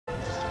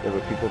Yeah,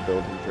 but people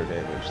build him for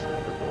damage, so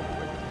they're building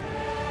him.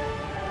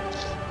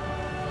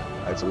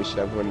 Alright, so we should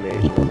have one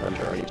mage and one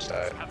hunter on each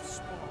side. That's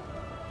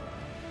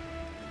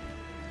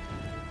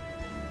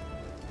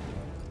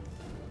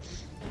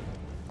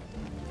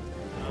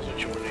what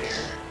you want to hear.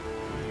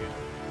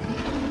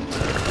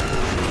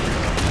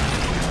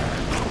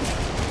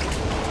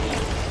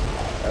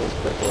 That was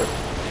quick work.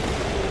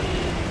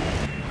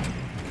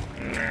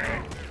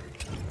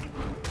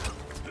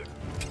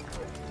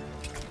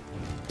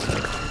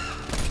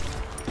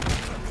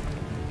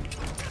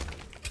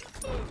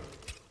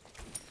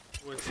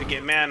 Wants to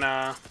get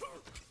mana.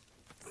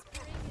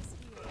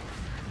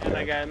 And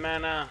I got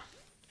mana.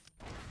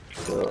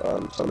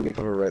 So, somebody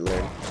cover right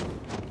lane.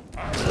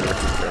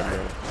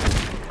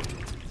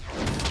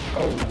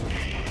 Oh,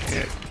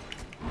 shit.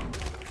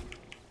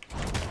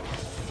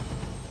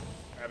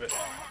 Grab it.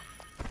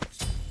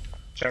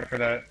 Check for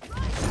that.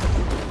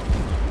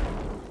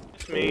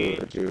 It's me.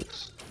 The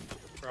jukes.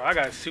 Bro, I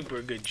got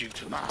super good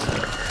jukes with my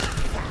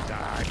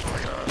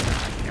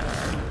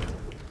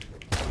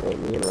Well,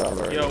 me and Rob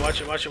are. Yo,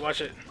 watch it, watch it, watch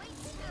it.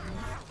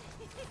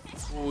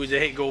 Ooh, they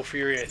hit Gold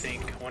Fury, I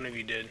think. One of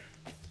you did.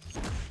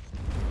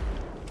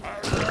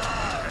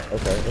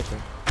 Okay, okay.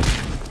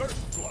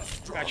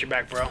 Got your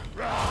back, bro.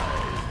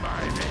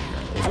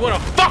 You wanna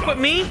fuck with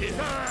me?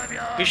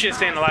 You should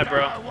stay alive,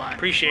 bro.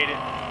 Appreciate it.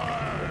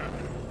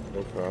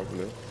 No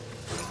problem.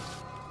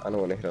 I don't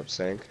want to hit up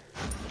Sank.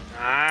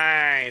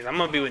 Nice. I'm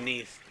gonna be with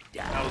Neith.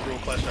 That was real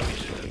clutch that we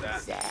should have did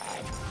that.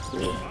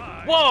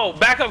 Whoa!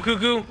 Back up,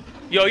 Cuckoo!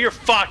 Yo, you're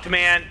fucked,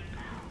 man.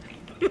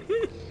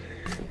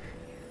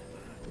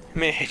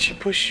 Man, it should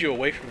push you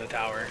away from the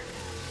tower.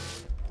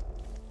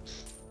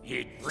 No,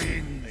 you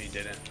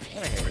didn't.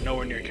 We're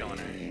nowhere near killing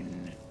her.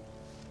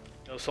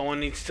 Yo, someone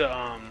needs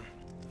to,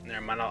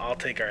 never mind, I'll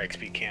take our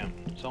XP camp.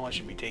 Someone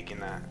should be taking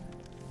that.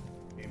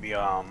 Maybe,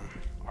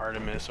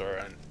 Artemis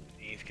or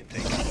Neith can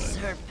take it.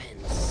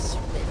 Serpent's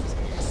witness.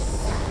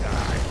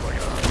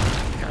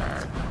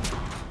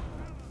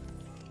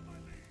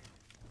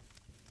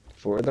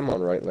 Four of them on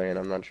right lane.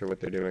 I'm not sure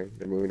what they're doing.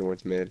 They're moving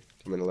towards mid.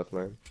 I'm in the left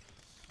lane.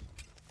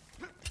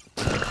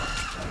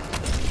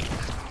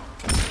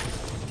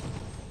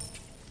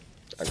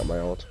 I got my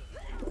ult.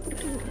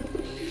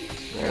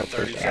 Yeah,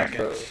 30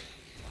 seconds.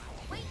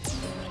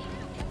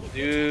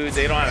 Dude,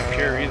 they don't have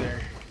pure either.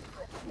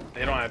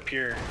 They don't have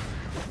pure.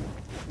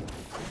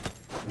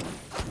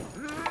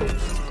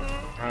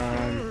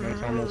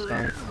 It's almost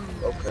done.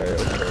 Okay,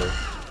 okay.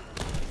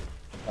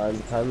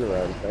 Time to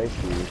run. Thank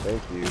you,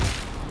 thank you.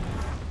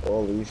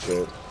 Holy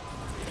shit.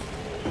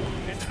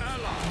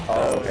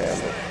 Oh,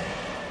 okay.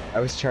 I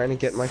was trying to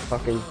get my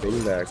fucking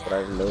thing back, but I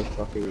have no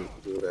fucking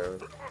cooldown.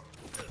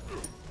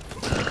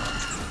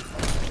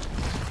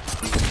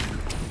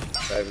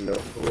 I have no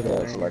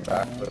cooldown, so my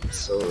backflip is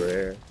so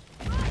rare.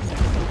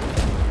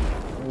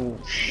 Oh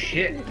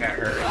shit, that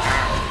hurt.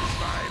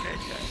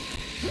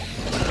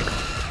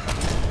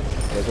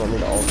 You guys want me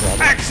to ult drop?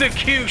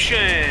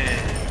 Execution!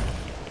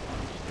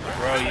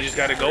 Bro, you just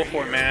gotta go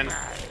for it, man.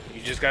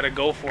 You just gotta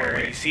go for it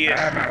when you see it. I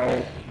have my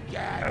ult. I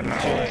have my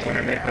ult.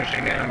 Whenever they push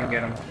again, I'm gonna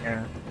get them.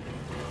 Yeah.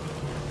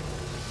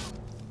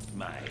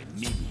 My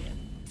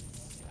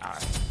minions are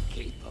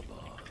capable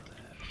of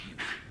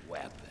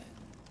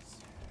weapons.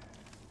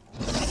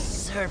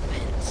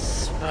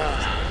 Serpent's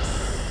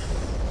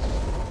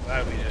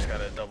Glad we just got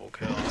a double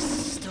kill.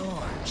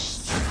 storm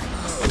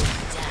strode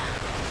down.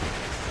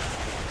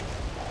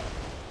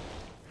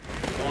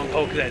 One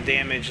poke that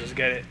damage, let's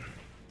get it.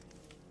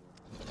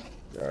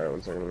 Alright,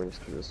 1 second, let me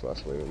just do this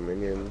last wave of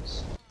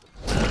minions.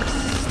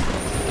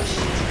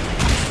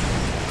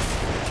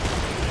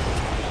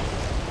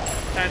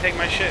 Trying to take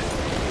my shit.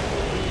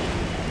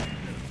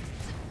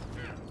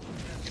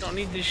 You don't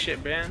need this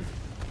shit, man.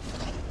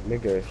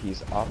 Nigga,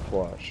 he's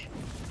off-wash.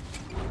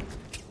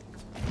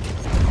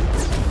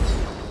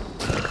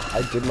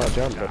 I did my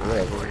jump, but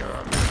whatever.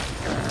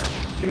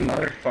 You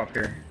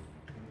motherfucker.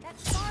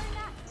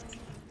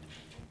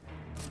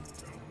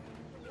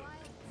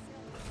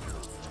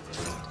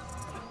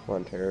 Come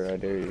on, Terror, I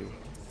dare you.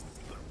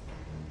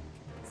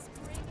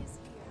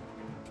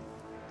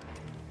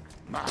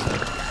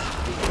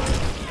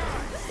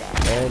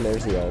 And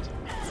there's the ult.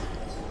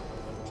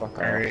 Fuck off.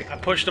 Alright. I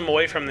pushed him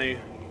away from the,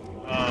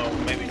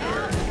 maybe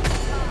not.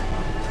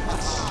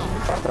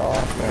 Fuck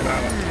off, man.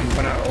 I'm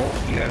gonna ult.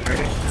 You guys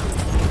ready?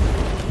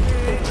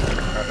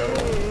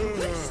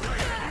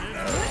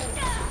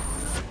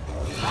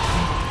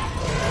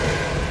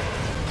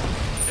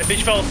 That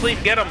bitch fell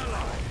asleep, get him!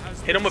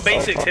 Hit him with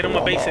basics, hit him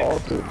with basics.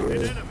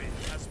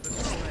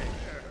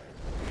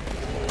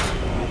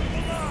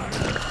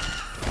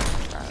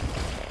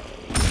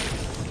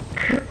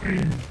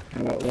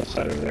 What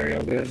side over there?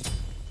 Y'all good?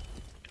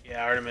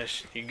 Yeah,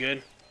 Artemis, you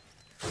good?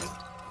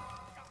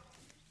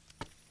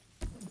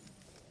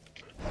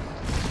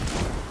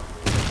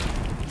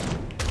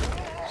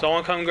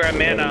 Someone come grab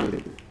mana.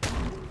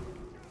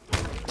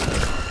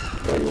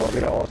 So you want me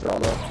to ult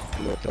drama?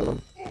 I'm gonna kill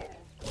him.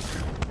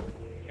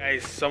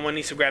 Guys, someone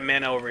needs to grab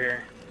mana over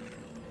here.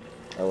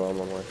 Oh well,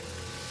 I'm on my way.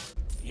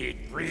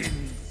 It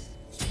brings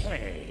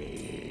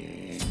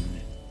pain.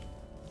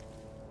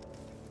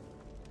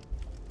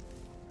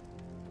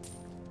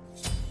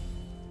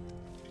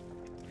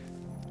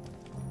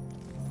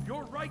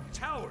 Your right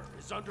tower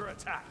is under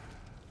attack.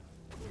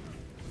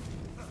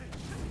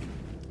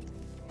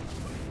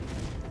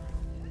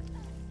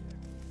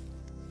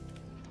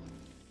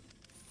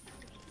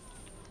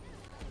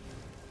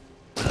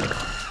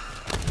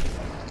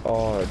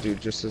 Oh, dude,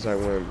 just as I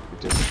went,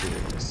 it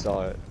disappeared. I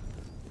saw it.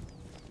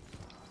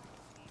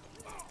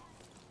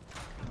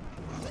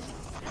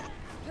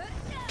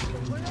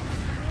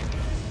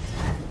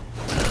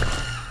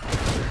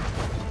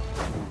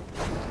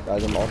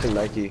 Guys, I'm ulting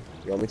Nike.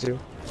 You want me to?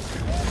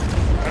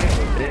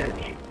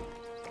 Bitch.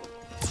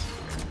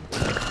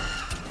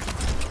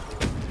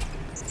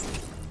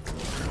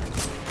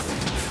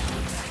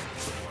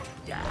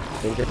 I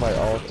think if my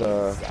ult,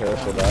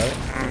 Karis will die.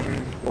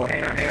 Well,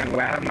 hang on.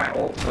 Well, I have my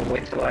ult, so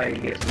wait till I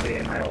get somebody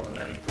in my ult and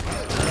then.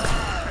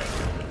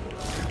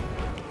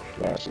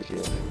 Yeah, she's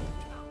healed.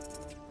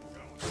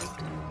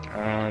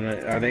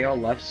 Are they all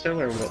left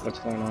still, or what's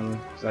going on?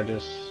 Cause I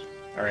just.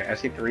 Alright, I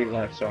see 3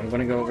 left, so I'm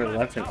gonna go over the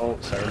left and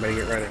ult, so everybody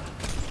get ready.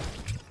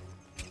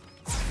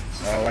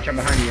 Watch out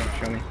behind you,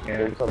 show me.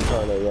 Yeah. I'm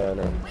trying to, yeah, I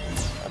know.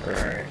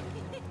 Alright.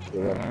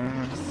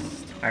 Yeah.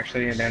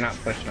 Actually, they're not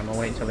pushing. I'm gonna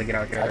wait until they get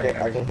out here.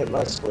 I can hit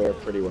my square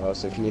pretty well,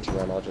 so if you need to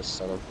run, I'll just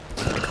stun him.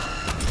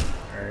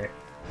 Alright.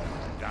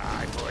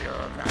 Die for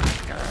your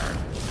master.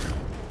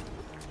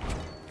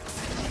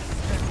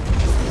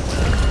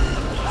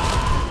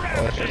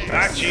 Oh, it's just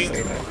Got you.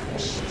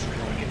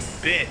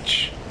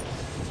 Bitch.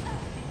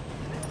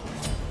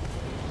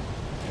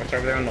 What's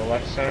over there on the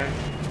left side?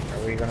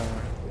 Are we gonna...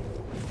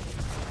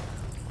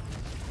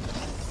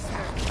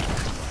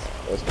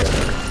 Let's go.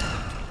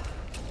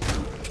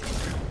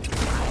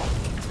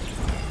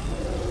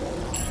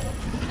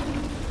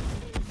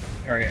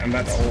 Alright, I'm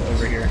about to ult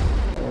over here.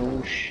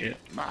 Oh shit.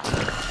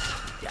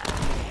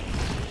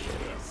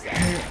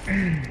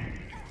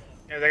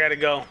 Guys, I gotta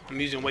go. I'm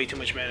using way too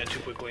much mana too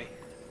quickly.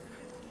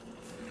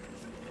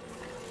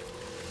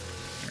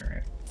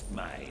 Alright.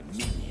 My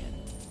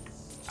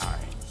minions are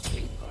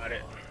capable. Got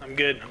it. I'm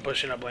good. I'm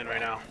pushing up lane right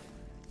now.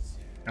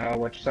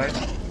 Which side?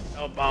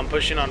 Oh, I'm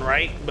pushing on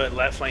right, but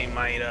left lane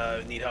might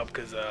need help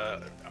because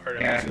Yeah,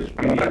 Artemis is...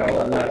 I'm about to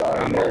ult left.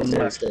 I'm ulting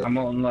left. I'm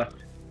ulting left.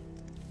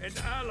 An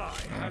ally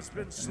has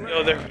been slain.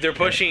 Yo, they're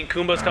pushing.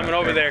 Kumba's coming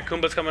over there.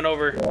 Kumba's coming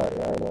over. Yeah, I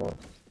know.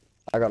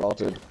 I got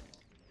ulted.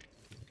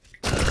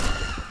 I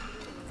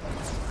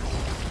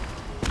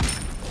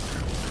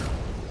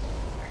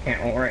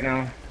can't ult right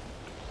now.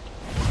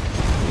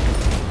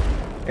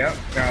 Yep,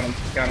 got him.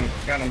 Got him.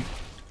 Got him.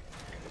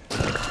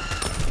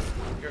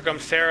 Here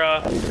comes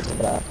Sarah. I need this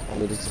back. I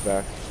need this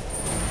back.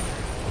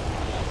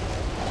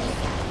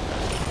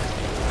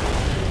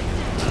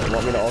 You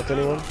want me to ult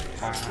anyone?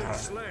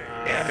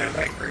 Yeah, there's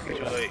like 3 Too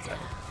people. late.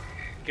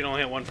 You can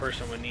only hit one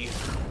person with knees.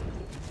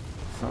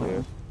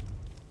 Yeah.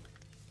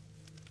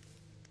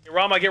 Get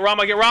Rama, get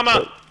Rama, get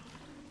Rama!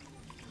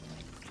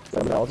 You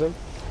want me to ult him?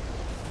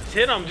 Just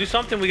hit him, do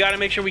something. We gotta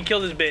make sure we kill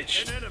this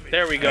bitch.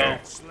 There we go.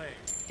 Slain.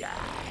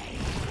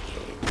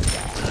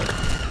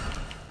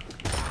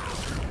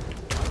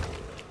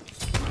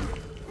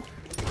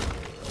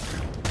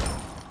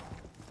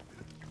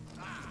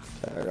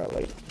 I got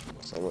like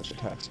so much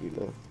attack speed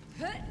though.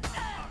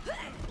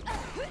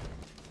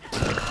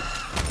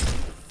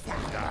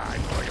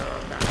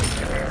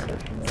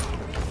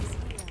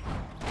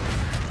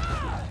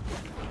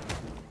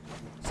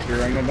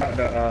 Here, I'm about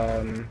to,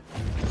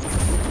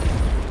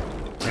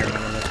 never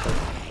mind, let's go.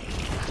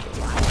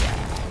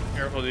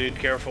 Careful, dude,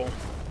 careful.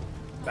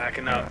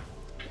 Backing up.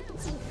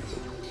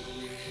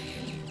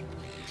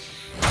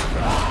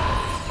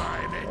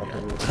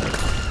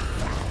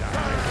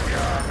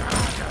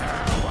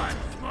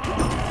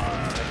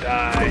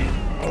 Die.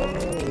 Oh,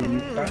 you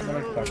fat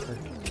motherfucker.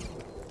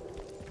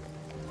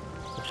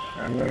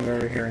 I'm gonna go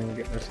over here and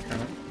get this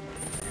account.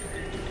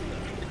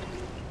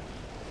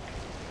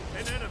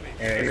 An enemy.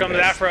 Yeah, Here you're comes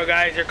dead. Afro,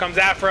 guys. Here comes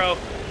Afro.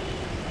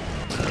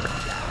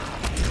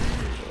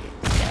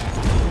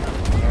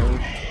 Oh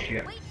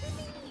shit.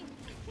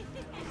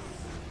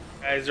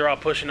 Guys, they're all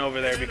pushing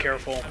over there. Be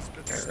careful.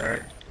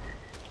 Alright.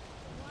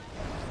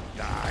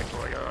 Die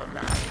for your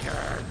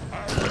master.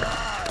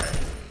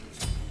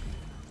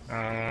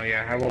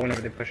 Yeah, I will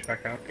whenever they push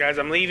back out. Guys,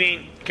 I'm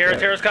leaving.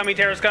 Tara's coming.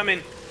 Tara's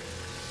coming.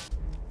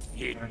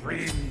 It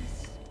brings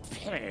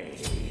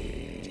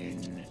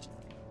pain.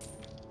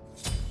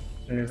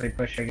 As soon as they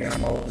push again,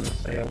 I'm ulting,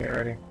 so you'll get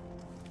ready.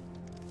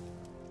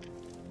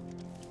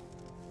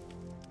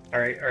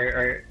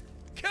 Alright.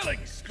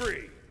 Killing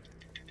spree.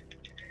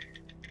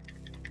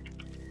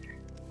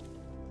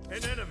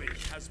 An enemy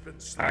has been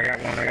slain.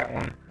 I got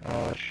one.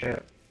 Oh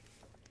shit.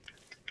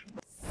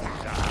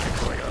 Die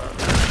for your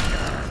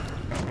master.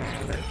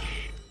 Oh, bitch.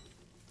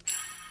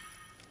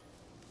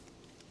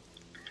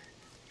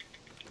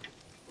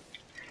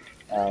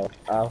 Ow,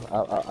 ow,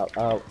 ow, ow, ow,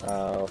 ow,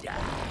 ow.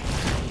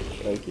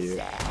 Thank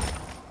you.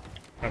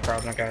 No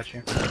problem, I got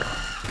you.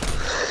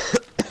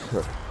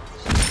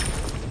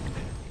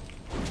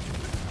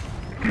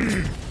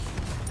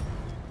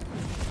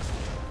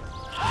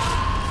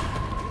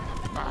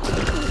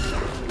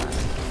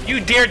 You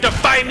dared to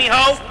fight me,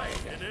 ho?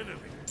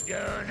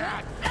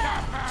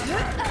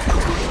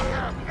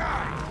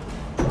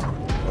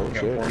 Oh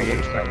shit.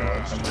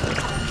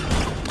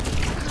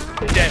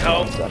 Dead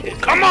ho.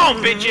 Come on,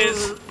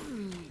 bitches!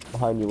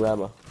 Behind you,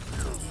 Rama.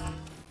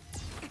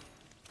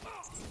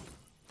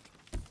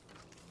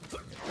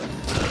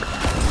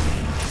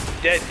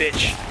 Dead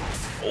bitch.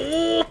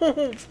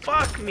 Oh,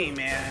 fuck me,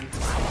 man.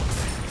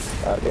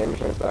 Damage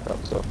turns back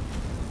up, so.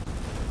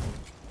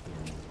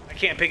 I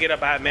can't pick it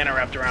up. I have mana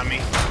wrapped around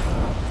me.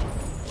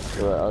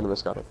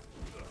 Artemis got it.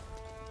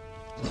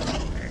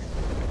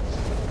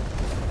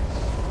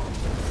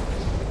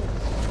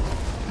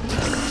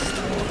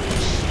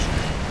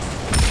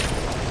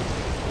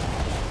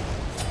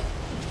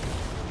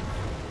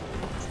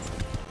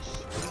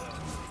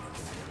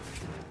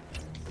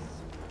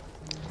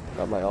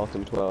 Got my ult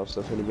in 12,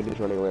 so if anybody's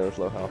running away with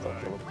low health, I'll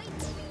kill them.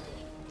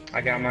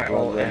 I got my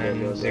ult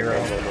in 0. I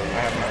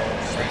have my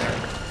ult right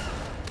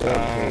now.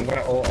 I'm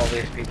gonna ult all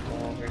these people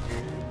over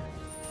here.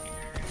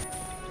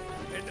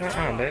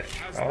 Bitch.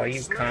 Oh,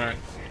 you can't.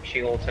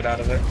 She ulted out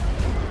of it.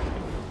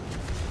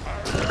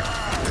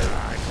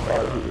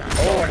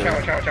 Oh, watch out,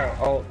 watch out, watch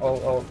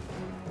out.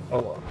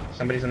 Oh,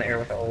 somebody's in the air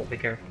with the ult, be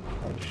careful.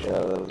 Oh, shit. Yeah,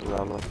 that was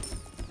Rama.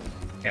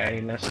 Yeah,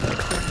 you missed it.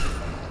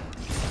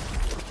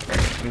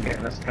 Right, I'm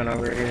getting this gun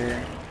over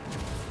here.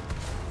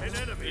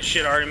 Good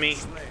shit,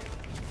 Artemis.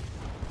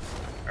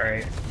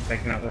 Alright,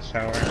 taking out this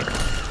tower.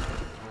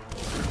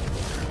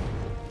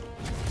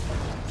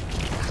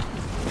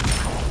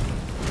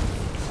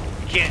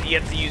 You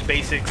have to use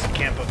basics. You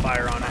can't put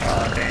fire on it.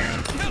 Oh,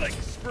 damn. Killing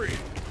spree.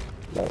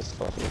 Nice,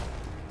 fucking.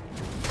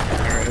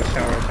 Alright, this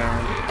tower's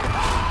down.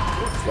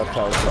 Left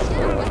tower's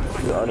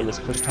down. Your Artemis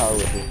push tower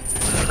with me.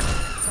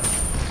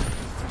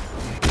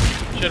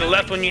 Should have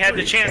left when you had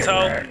the chance,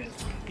 ho.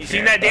 You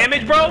seen that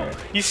damage, bro?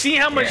 You see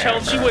how much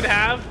health she would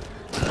have?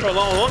 Bro,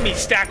 let me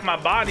stack my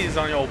bodies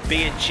on your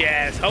bitch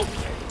ass, ho.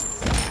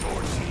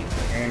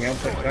 And you'll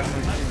put that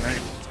one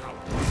nice.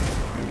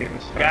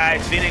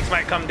 Guys, Phoenix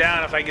might come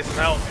down if I get some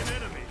help. An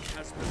enemy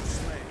has been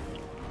slain.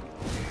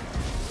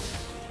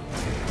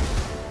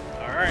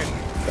 Alright.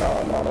 No.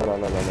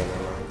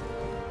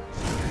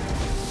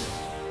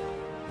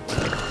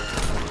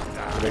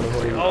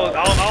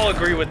 I'll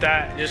agree with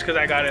that. Just because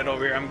I got it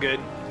over here, I'm good.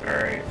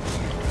 Alright.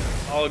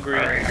 I'll agree.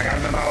 Alright, I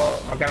got them all.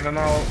 I got them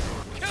all.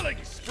 Killing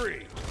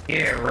spree.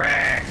 Yeah,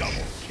 right.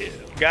 Double kill.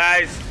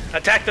 Guys,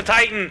 attack the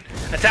Titan!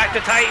 Attack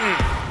the Titan!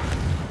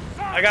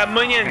 I got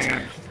minions!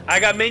 I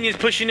got minions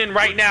pushing in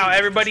right now.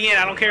 Everybody in.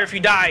 I don't care if you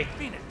die.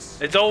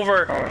 It's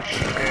over. Oh,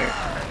 shit.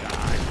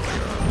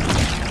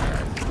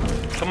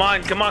 Come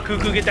on,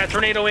 Cuckoo, get that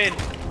tornado in.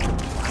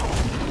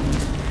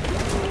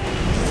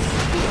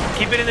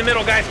 Keep it in the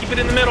middle, guys. Keep it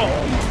in the middle.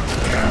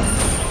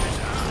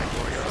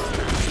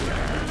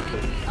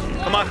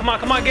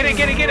 Come on. Get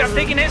it.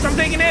 I'm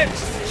taking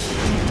hits.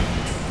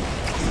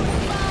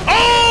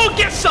 Oh,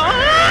 get some!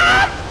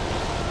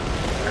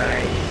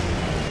 Nice.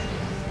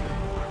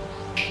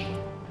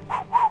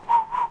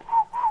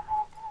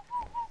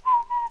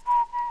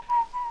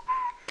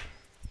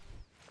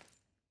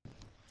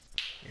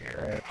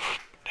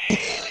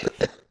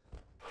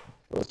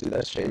 Let's do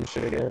that same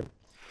shit again.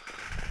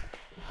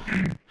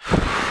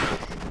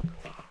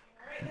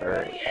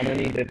 Alright, I'm gonna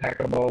need to pack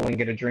a bowl and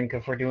get a drink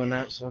if we're doing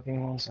that, so give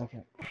me 1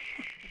 second.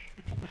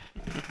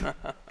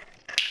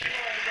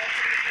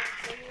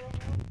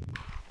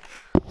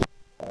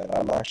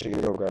 I'm actually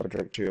gonna go grab a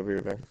drink too. I'll be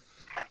right back.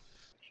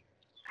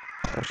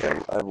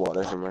 Actually, I have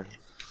water somewhere.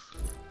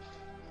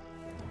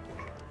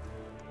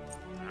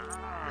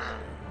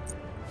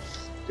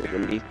 Dude,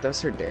 when Eve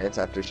does her dance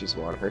after she's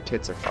won, her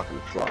tits are fucking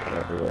flopping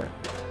everywhere.